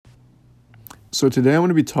So today I'm going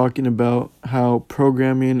to be talking about how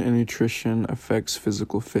programming and nutrition affects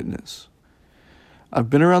physical fitness. I've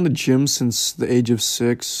been around the gym since the age of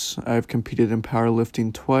 6. I've competed in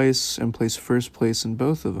powerlifting twice and placed first place in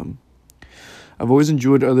both of them. I've always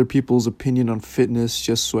enjoyed other people's opinion on fitness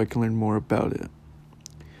just so I can learn more about it.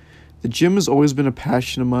 The gym has always been a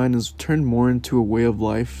passion of mine and has turned more into a way of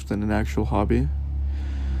life than an actual hobby.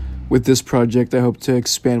 With this project, I hope to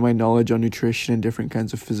expand my knowledge on nutrition and different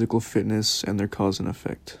kinds of physical fitness and their cause and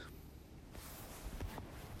effect.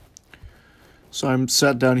 So I'm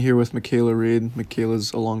sat down here with Michaela Reed.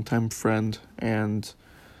 Michaela's a longtime friend and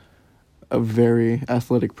a very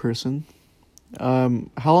athletic person.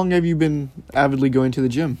 How long have you been avidly going to the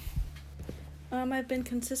gym? I've been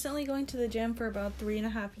consistently going to the gym for about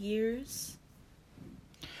 3.5 years.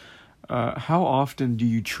 How often do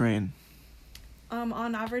you train?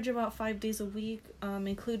 On average about 5 days a week,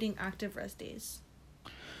 including active rest days.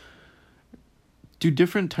 Do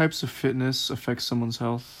different types of fitness affect someone's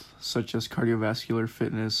health, such as cardiovascular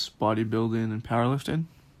fitness, bodybuilding, and powerlifting?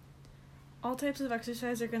 All types of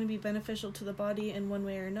exercise are going to be beneficial to the body in one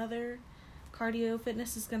way or another. Cardio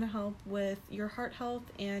fitness is going to help with your heart health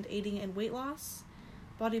and aiding in weight loss.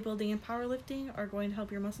 Bodybuilding and powerlifting are going to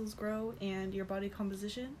help your muscles grow and your body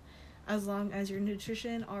composition, as long as your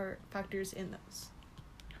nutrition are factors in those.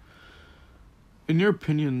 In your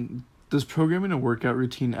opinion, does programming a workout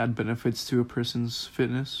routine add benefits to a person's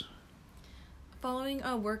fitness? Following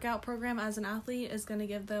a workout program as an athlete is going to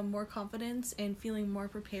give them more confidence and feeling more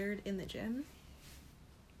prepared in the gym.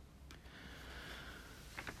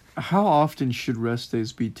 How often should rest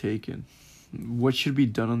days be taken? What should be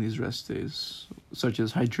done on these rest days, such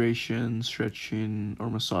as hydration, stretching, or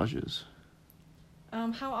massages?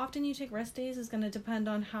 How often you take rest days is going to depend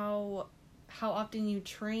on how often you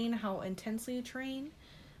train, how intensely you train.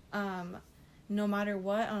 No matter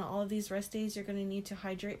what, on all of these rest days, you're going to need to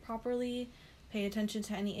hydrate properly, pay attention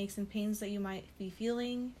to any aches and pains that you might be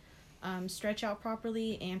feeling, stretch out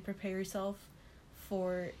properly, and prepare yourself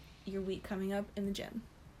for your week coming up in the gym.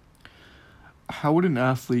 How would an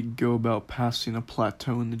athlete go about passing a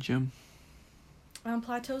plateau in the gym?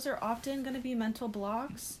 Plateaus are often going to be mental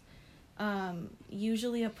blocks.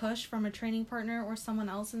 Usually a push from a training partner or someone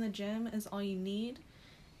else in the gym is all you need.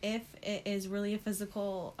 If it is really a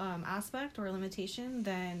physical aspect or limitation,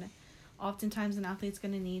 then oftentimes an athlete's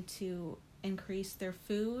going to need to increase their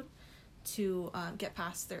food to get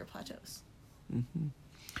past their plateaus. Mm-hmm.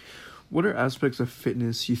 What are aspects of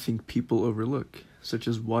fitness you think people overlook, such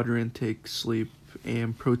as water intake, sleep,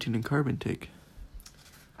 and protein and carb intake?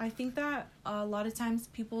 I think that a lot of times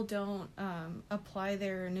people don't apply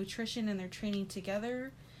their nutrition and their training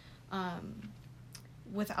together.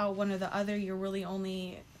 Without one or the other, you're really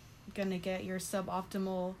only going to get your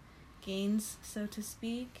suboptimal gains, so to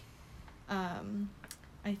speak.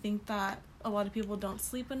 I think that a lot of people don't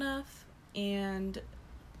sleep enough and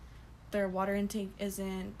their water intake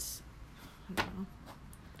isn't, I don't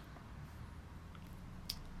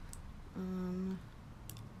know.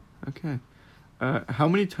 Okay. How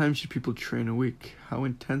many times should people train a week? How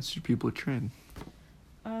intense should people train?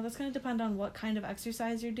 That's going to depend on what kind of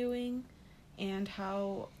exercise you're doing and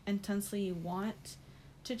how intensely you want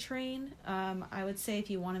to train. I would say if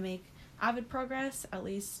you want to make avid progress, at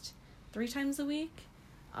least 3 times a week,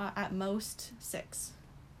 at most 6.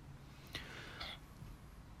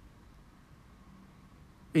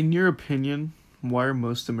 In your opinion, why are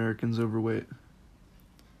most Americans overweight?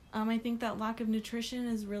 I think that lack of nutrition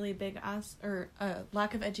is really a big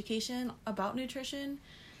lack of education about nutrition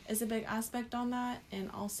is a big aspect on that,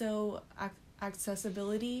 and also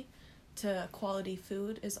accessibility to quality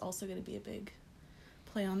food is also going to be a big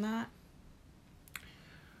play on that.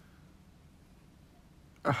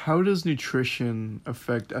 How does nutrition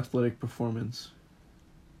affect athletic performance?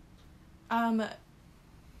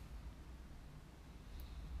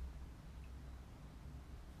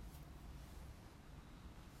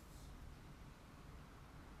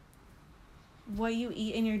 What you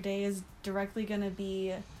eat in your day is going to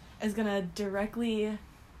directly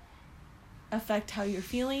affect how you're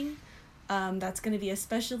feeling. That's going to be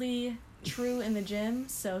especially true in the gym.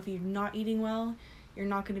 So if you're not eating well, you're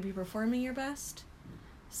not going to be performing your best.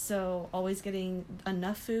 So always getting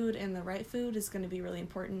enough food and the right food is going to be really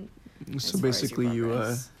important. So basically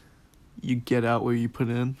you get out what you put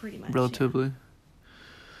in, pretty much, relatively.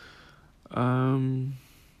 Yeah.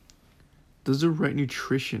 Does the right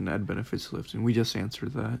nutrition add benefits to lifting? We just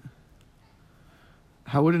answered that.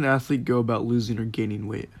 How would an athlete go about losing or gaining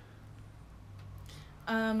weight?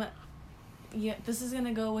 This is going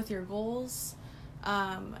to go with your goals.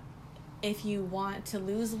 If you want to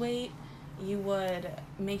lose weight, you would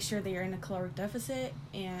make sure that you're in a caloric deficit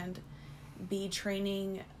and be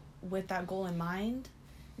training with that goal in mind.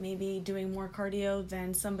 Maybe doing more cardio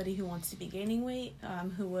than somebody who wants to be gaining weight,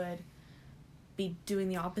 who would be doing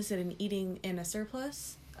the opposite and eating in a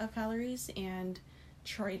surplus of calories and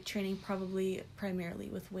training probably primarily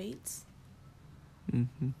with weights.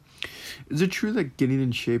 Mm-hmm. Is it true that getting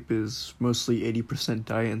in shape is mostly 80%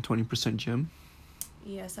 diet and 20% gym?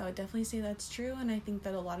 Yes, I would definitely say that's true, and I think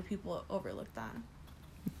that a lot of people overlook that.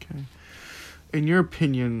 Okay. In your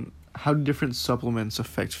opinion, how do different supplements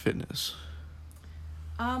affect fitness?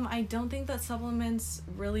 I don't think that supplements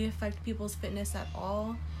really affect people's fitness at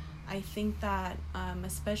all. I think that,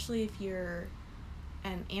 especially if you're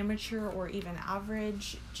an amateur or even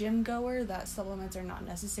average gym goer, that supplements are not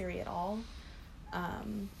necessary at all.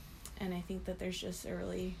 And I think that there's just a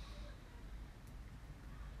really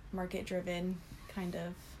market-driven kind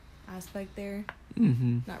of aspect there.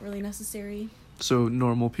 Mm-hmm. Not really necessary. So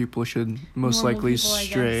normal people should most likely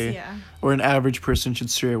stray, I guess, yeah. or an average person should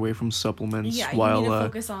stray away from supplements. Yeah, while you need to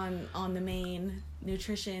focus on the main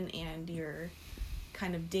nutrition and your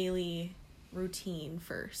kind of daily routine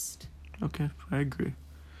first. Okay, I agree.